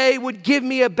then they would give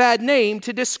me a bad name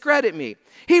to discredit me.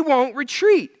 He won't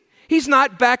retreat. He's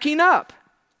not backing up.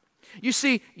 You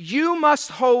see, you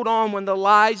must hold on when the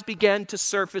lies begin to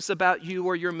surface about you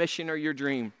or your mission or your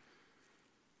dream.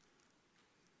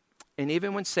 And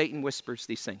even when Satan whispers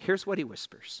these things, here's what he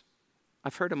whispers.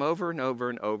 I've heard him over and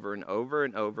over and over and over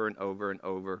and over and over and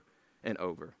over and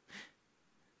over.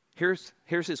 Here's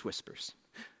his whispers.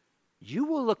 You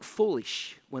will look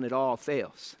foolish when it all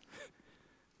fails.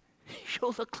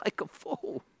 You'll look like a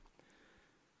fool.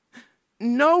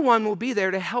 No one will be there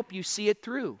to help you see it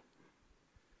through.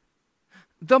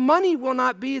 The money will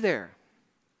not be there.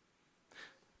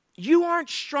 You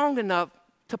aren't strong enough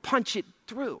to punch it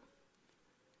through.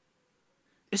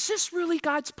 Is this really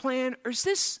God's plan, or is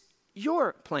this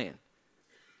your plan?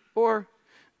 Or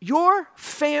your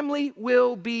family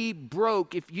will be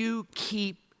broke if you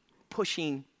keep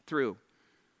pushing through.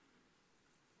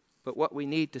 But what we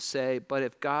need to say, but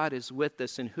if God is with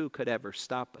us, and who could ever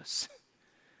stop us?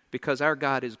 Because our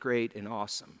God is great and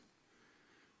awesome.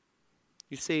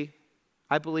 You see,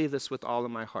 I believe this with all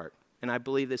of my heart, and I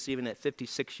believe this even at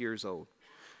 56 years old.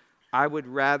 I would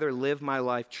rather live my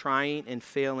life trying and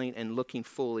failing and looking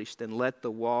foolish than let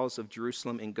the walls of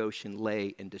Jerusalem and Goshen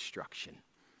lay in destruction.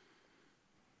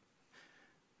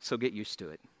 So get used to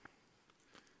it.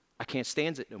 I can't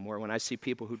stand it no more when I see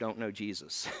people who don't know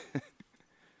Jesus.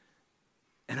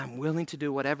 And I'm willing to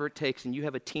do whatever it takes. And you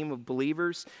have a team of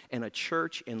believers and a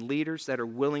church and leaders that are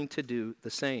willing to do the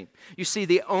same. You see,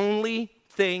 the only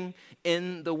thing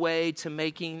in the way to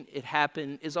making it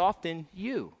happen is often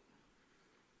you.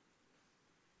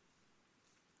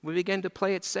 We begin to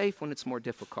play it safe when it's more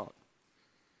difficult.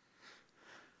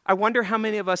 I wonder how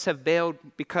many of us have bailed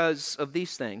because of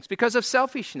these things, because of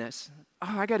selfishness.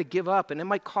 Oh, I got to give up, and it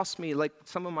might cost me like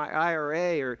some of my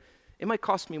IRA, or it might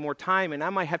cost me more time, and I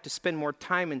might have to spend more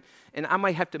time, and I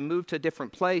might have to move to a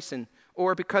different place,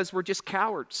 or because we're just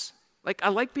cowards. Like, I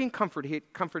like being comforted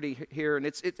here, and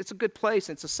it's a good place,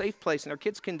 and it's a safe place, and our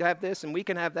kids can have this, and we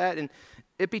can have that, and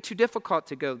it'd be too difficult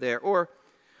to go there. Or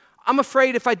I'm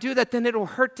afraid if I do that, then it'll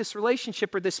hurt this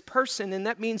relationship or this person, and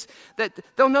that means that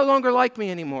they'll no longer like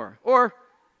me anymore. Or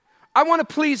I want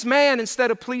to please man instead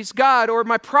of please God, or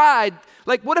my pride.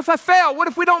 Like, what if I fail? What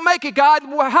if we don't make it, God?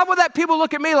 How will that people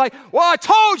look at me like, well, I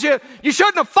told you, you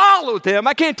shouldn't have followed them.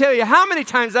 I can't tell you how many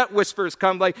times that whispers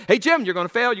come like, hey, Jim, you're going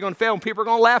to fail, and people are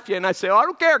going to laugh at you. And I say, oh, I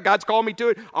don't care. God's called me to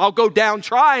it. I'll go down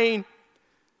trying.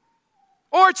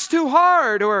 Or it's too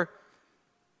hard, or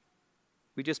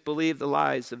we just believe the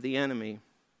lies of the enemy.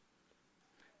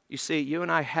 You see, you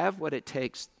and I have what it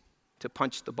takes to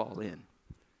punch the ball in.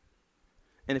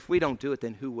 And if we don't do it,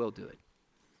 then who will do it?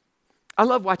 I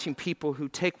love watching people who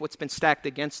take what's been stacked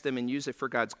against them and use it for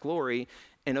God's glory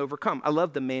and overcome. I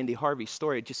love the Mandy Harvey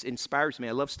story. It just inspires me.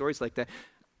 I love stories like that.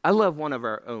 I love one of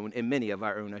our own, and many of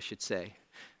our own, I should say.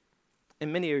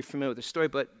 And many are familiar with the story,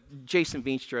 but Jason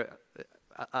Veenstra,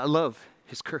 I love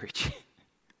his courage.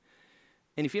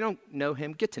 And if you don't know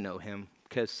him, get to know him,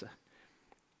 because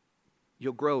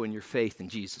you'll grow in your faith in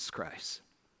Jesus Christ.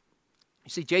 You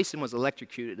see, Jason was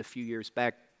electrocuted a few years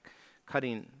back,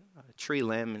 cutting a tree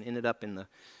limb, and ended up in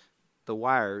the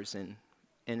wires, and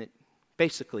it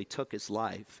basically took his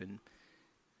life. And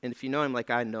if you know him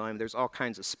like I know him, there's all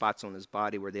kinds of spots on his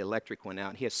body where the electric went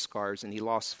out. He has scars, and he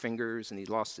lost fingers, and he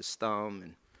lost his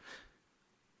thumb.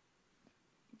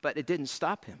 But it didn't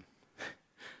stop him.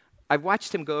 I've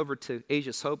watched him go over to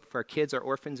Asia's Hope for our kids, our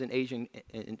orphans in Asia,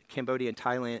 in Cambodia and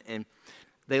Thailand, and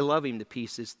they love him to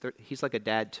pieces. He's like a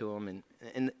dad to them.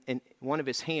 And one of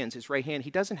his hands, his right hand, he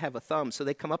doesn't have a thumb, so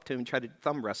they come up to him and try to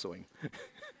thumb wrestle him.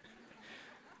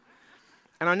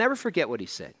 And I'll never forget what he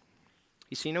said.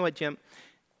 He said, you know what, Jim?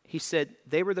 He said,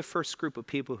 they were the first group of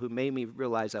people who made me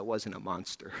realize I wasn't a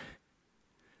monster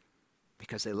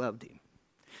because they loved him.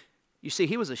 You see,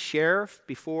 he was a sheriff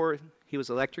before he was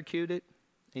electrocuted,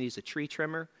 and he's a tree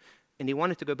trimmer. And he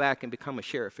wanted to go back and become a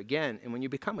sheriff again. And when you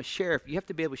become a sheriff, you have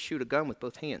to be able to shoot a gun with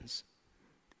both hands.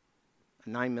 A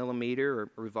 9mm or a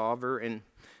revolver. And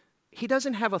he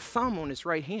doesn't have a thumb on his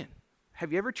right hand.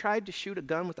 Have you ever tried to shoot a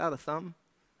gun without a thumb?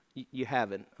 You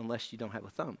haven't, unless you don't have a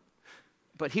thumb.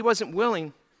 But he wasn't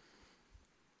willing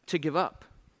to give up.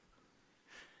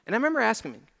 And I remember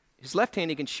asking him, his left hand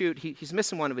he can shoot. He's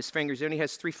missing one of his fingers. He only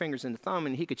has 3 fingers in the thumb,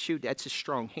 and he could shoot. That's his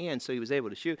strong hand, so he was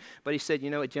able to shoot. But he said, you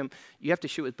know what, Jim, you have to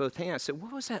shoot with both hands. I said,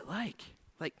 what was that like?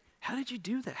 Like, how did you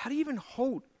do that? How do you even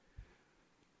hold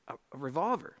a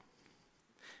revolver?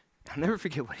 I'll never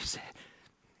forget what he said.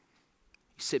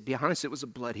 He said, be honest, it was a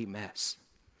bloody mess.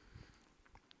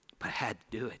 But I had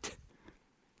to do it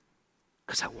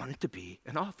because I wanted to be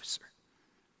an officer.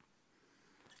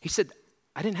 He said,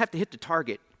 I didn't have to hit the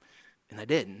target, and I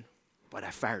didn't. But I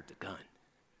fired the gun.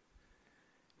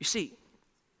 You see,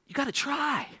 you got to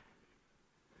try.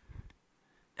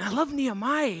 And I love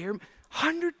Nehemiah here.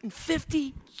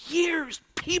 150 years,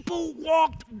 people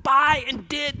walked by and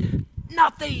did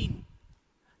nothing.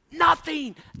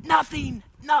 Nothing, nothing,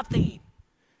 nothing.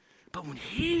 But when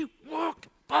he walked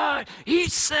by, he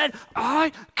said,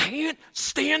 I can't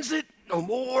stand it no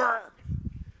more.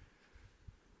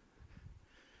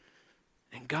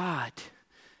 And God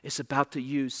is about to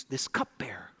use this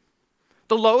cupbearer,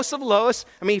 the lowest of lowest.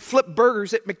 I mean, he flipped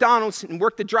burgers at McDonald's and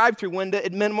worked the drive-through window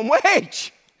at minimum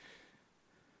wage.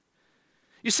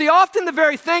 You see, often the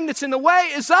very thing that's in the way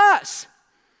is us.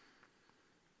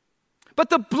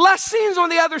 But the blessings on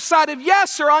the other side of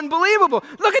yes are unbelievable.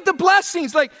 Look at the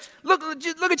blessings. Like, look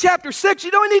at chapter 6.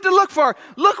 You don't need to look far.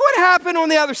 Look what happened on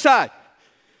the other side.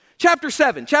 Chapter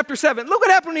 7. Look what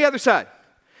happened on the other side.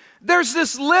 There's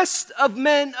this list of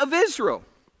men of Israel.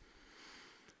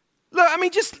 Look, I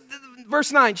mean, just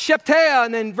verse 9, Shephatiah,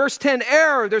 and then verse 10,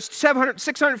 Er, there's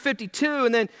 652,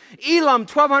 and then Elam,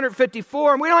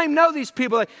 1,254, and we don't even know these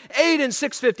people, like Aden,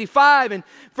 655, and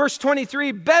verse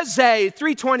 23, Bezai,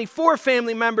 324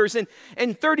 family members, and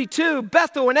 32,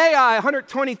 Bethel and Ai,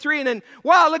 123, and then,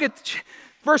 wow, look at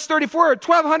verse 34,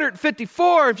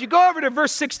 1,254. If you go over to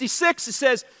verse 66, it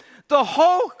says, the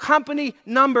whole company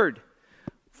numbered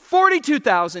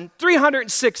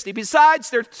 42,360. Besides,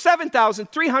 there are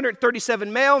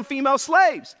 7,337 male and female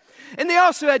slaves. And they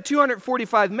also had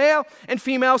 245 male and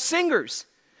female singers.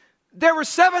 There were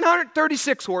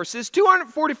 736 horses,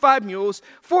 245 mules,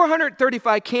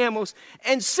 435 camels,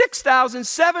 and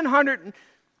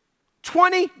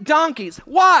 6,720 donkeys.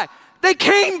 Why? They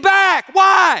came back.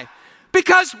 Why?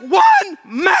 Because one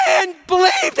man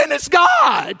believed in his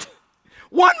God.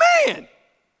 One man.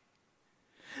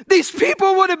 These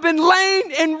people would have been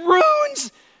laying in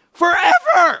ruins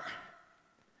forever.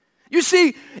 You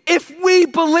see, if we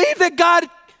believe that God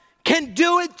can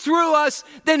do it through us,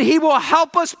 then he will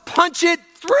help us punch it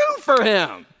through for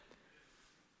him.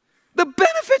 The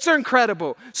benefits are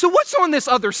incredible. So what's on this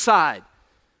other side?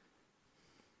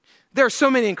 There are so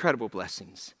many incredible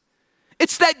blessings.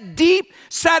 It's that deep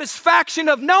satisfaction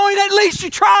of knowing at least you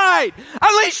tried.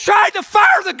 At least tried to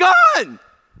fire the gun.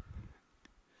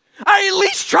 I at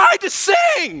least tried to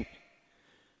sing.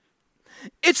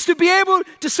 It's to be able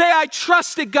to say I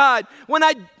trusted God when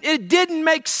it didn't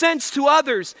make sense to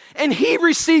others and he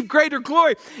received greater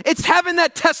glory. It's having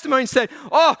that testimony and said,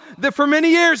 for many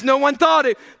years no one thought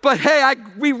it, but hey,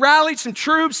 we rallied some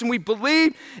troops and we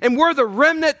believed and we're the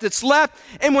remnant that's left.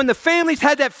 And when the families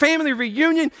had that family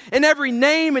reunion and every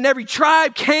name and every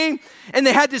tribe came and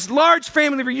they had this large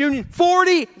family reunion,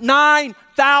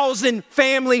 49,000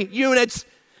 family units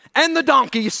and the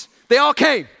donkeys, they all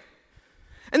came.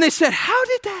 And they said, how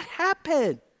did that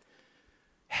happen?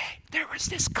 Hey, there was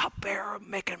this cupbearer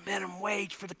making minimum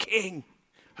wage for the king.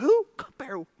 Who?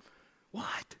 Cupbearer.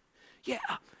 What? Yeah,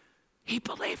 he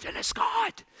believed in his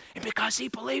God. And because he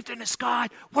believed in his God,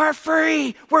 we're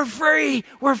free, we're free,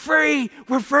 we're free,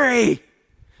 we're free.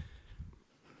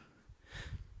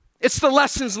 It's the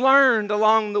lessons learned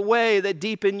along the way that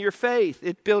deepen your faith.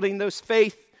 It's building those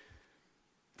faith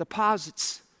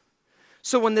deposits.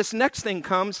 So when this next thing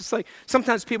comes, it's like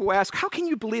sometimes people ask, how can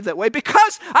you believe that way?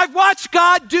 Because I've watched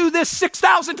God do this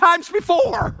 6,000 times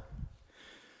before.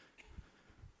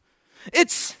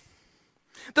 It's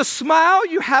the smile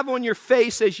you have on your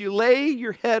face as you lay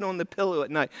your head on the pillow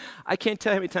at night. I can't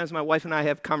tell you how many times my wife and I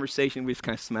have conversation, we just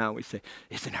kind of smile and we say,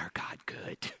 isn't our God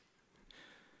good?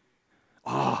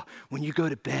 Oh, when you go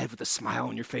to bed with a smile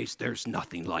on your face, there's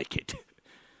nothing like it.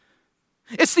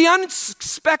 It's the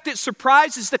unexpected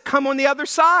surprises that come on the other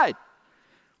side.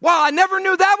 Wow, I never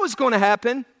knew that was going to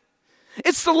happen.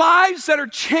 It's the lives that are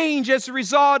changed as a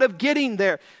result of getting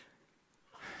there.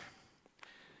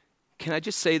 Can I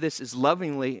just say this as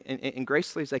lovingly and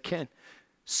gracefully as I can?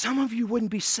 Some of you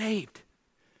wouldn't be saved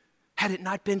had it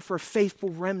not been for a faithful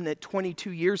remnant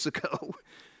 22 years ago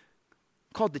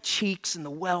called the Cheeks and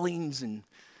the Wellings and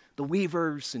the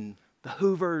Weavers and the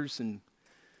Hoovers and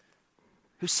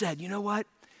who said, you know what?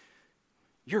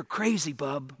 You're crazy,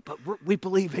 bub, but we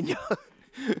believe in you.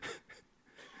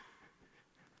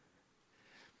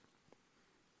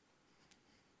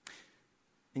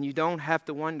 And you don't have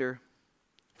to wonder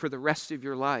for the rest of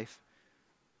your life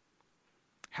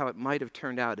how it might have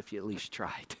turned out if you at least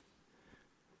tried.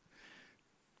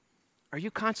 Are you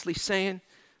constantly saying,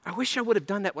 I wish I would have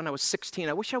done that when I was 16.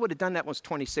 I wish I would have done that when I was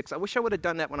 26. I wish I would have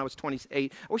done that when I was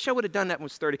 28. I wish I would have done that when I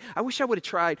was 30. I wish I would have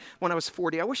tried when I was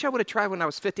 40. I wish I would have tried when I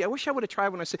was 50. I wish I would have tried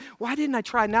when I was... Why didn't I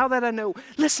try now that I know?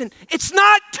 Listen, it's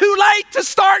not too late to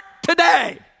start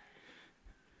today.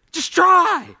 Just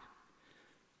try.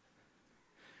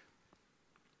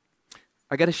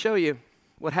 I got to show you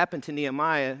what happened to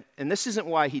Nehemiah. And this isn't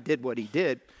why he did what he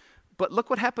did. But look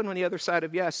what happened on the other side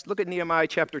of yes. Look at Nehemiah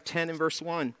chapter 10 and verse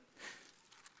 1.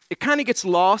 It kind of gets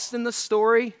lost in the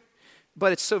story,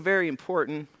 but it's so very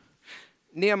important.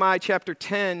 Nehemiah chapter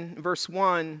 10, verse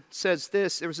 1 says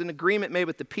this. There was an agreement made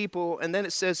with the people, and then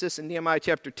it says this in Nehemiah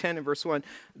chapter 10 and verse 1.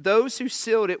 Those who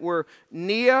sealed it were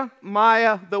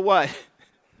Nehemiah the what?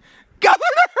 Governor!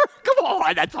 Come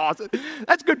on, that's awesome.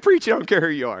 That's good preaching. I don't care who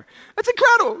you are. That's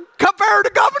incredible. Cupbearer to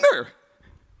governor.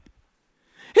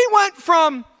 He went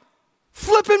from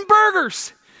flipping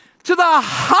burgers to the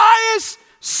highest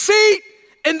seat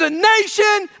in the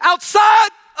nation outside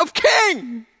of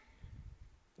king.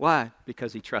 Why?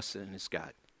 Because he trusted in his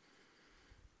God.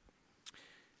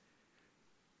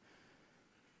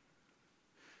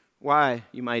 Why,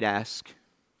 you might ask,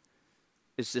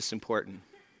 is this important?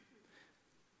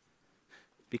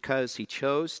 Because he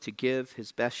chose to give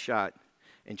his best shot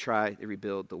and try to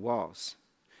rebuild the walls.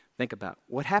 Think about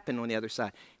what happened on the other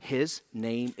side. His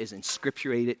name is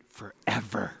inscripturated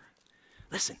forever.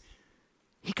 Listen,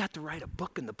 he got to write a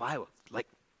book in the Bible. Like,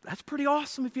 that's pretty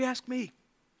awesome if you ask me.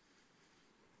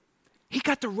 He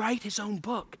got to write his own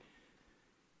book.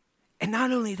 And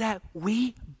not only that,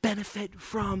 we benefit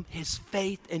from his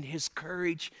faith and his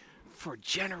courage for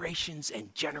generations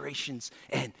and generations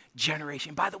and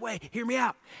generations. By the way, hear me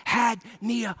out. Had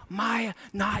Nehemiah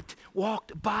not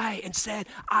walked by and said,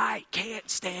 I can't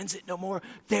stand it no more,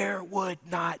 there would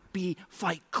not be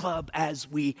Fight Club as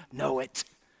we know it.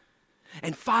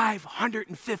 And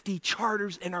 550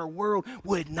 charters in our world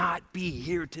would not be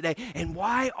here today. And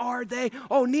why are they?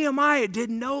 Oh, Nehemiah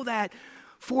didn't know that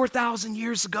 4,000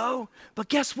 years ago. But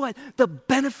guess what? The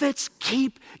benefits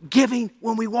keep giving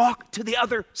when we walk to the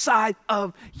other side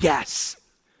of yes.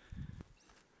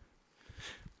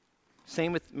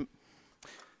 Same with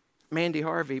Mandy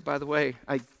Harvey. By the way,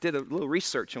 I did a little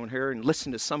research on her and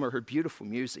listened to some of her beautiful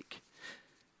music.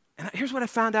 And here's what I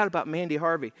found out about Mandy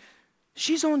Harvey.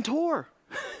 She's on tour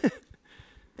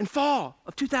in fall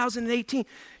of 2018.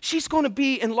 She's going to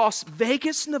be in Las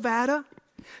Vegas, Nevada.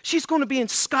 She's going to be in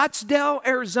Scottsdale,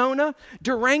 Arizona,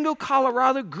 Durango,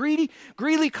 Colorado, Greeley,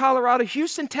 Colorado,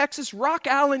 Houston, Texas, Rock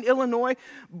Island, Illinois,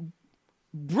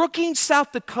 Brookings,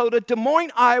 South Dakota, Des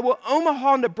Moines, Iowa,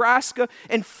 Omaha, Nebraska,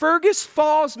 and Fergus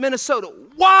Falls, Minnesota.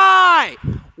 Why?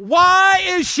 Why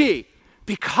is she?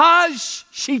 Because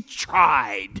she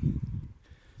tried.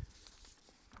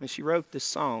 And she wrote this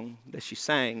song that she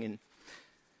sang, and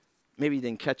maybe you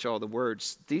didn't catch all the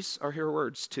words. These are her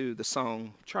words to the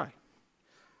song, Try.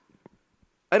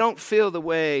 I don't feel the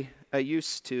way I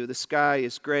used to. The sky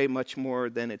is gray much more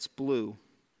than it's blue.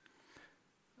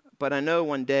 But I know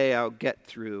one day I'll get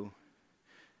through,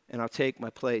 and I'll take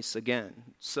my place again.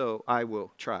 So I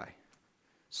will try.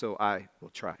 So I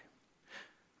will try.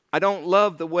 I don't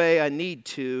love the way I need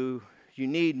to. You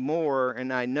need more,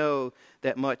 and I know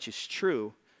that much is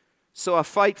true. So I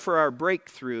fight for our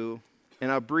breakthrough,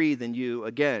 and I'll breathe in you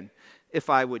again. If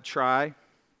I would try,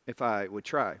 if I would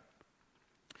try.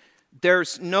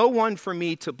 There's no one for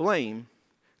me to blame,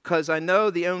 because I know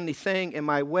the only thing in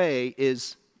my way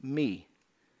is me.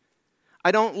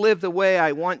 I don't live the way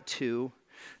I want to.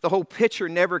 The whole picture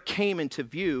never came into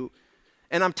view,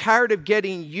 and I'm tired of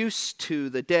getting used to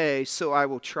the day, so I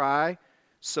will try,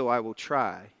 so I will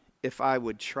try. If I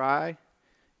would try,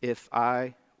 if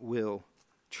I will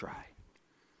try.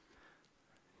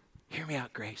 Hear me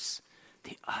out, Grace.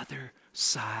 The other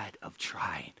side of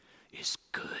trying is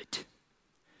good.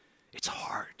 It's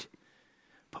hard.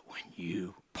 But when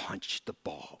you punch the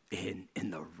ball in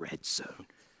the red zone,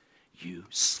 you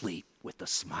sleep with a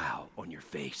smile on your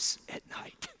face at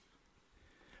night.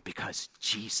 Because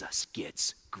Jesus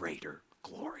gets greater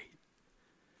glory.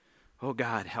 Oh,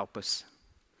 God, help us.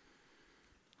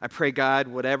 I pray, God,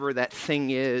 whatever that thing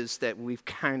is that we've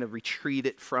kind of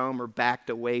retreated from or backed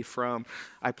away from,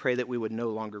 I pray that we would no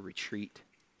longer retreat.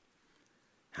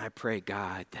 I pray,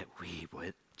 God, that we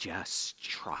would just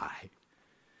try.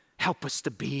 Help us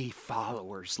to be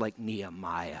followers like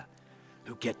Nehemiah,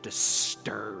 who get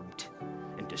disturbed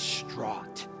and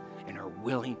distraught and are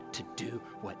willing to do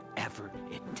whatever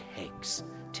it takes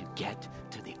to get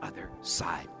to the other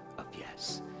side of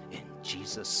yes. In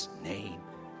Jesus' name,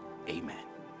 amen.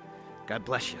 God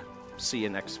bless you. See you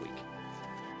next week.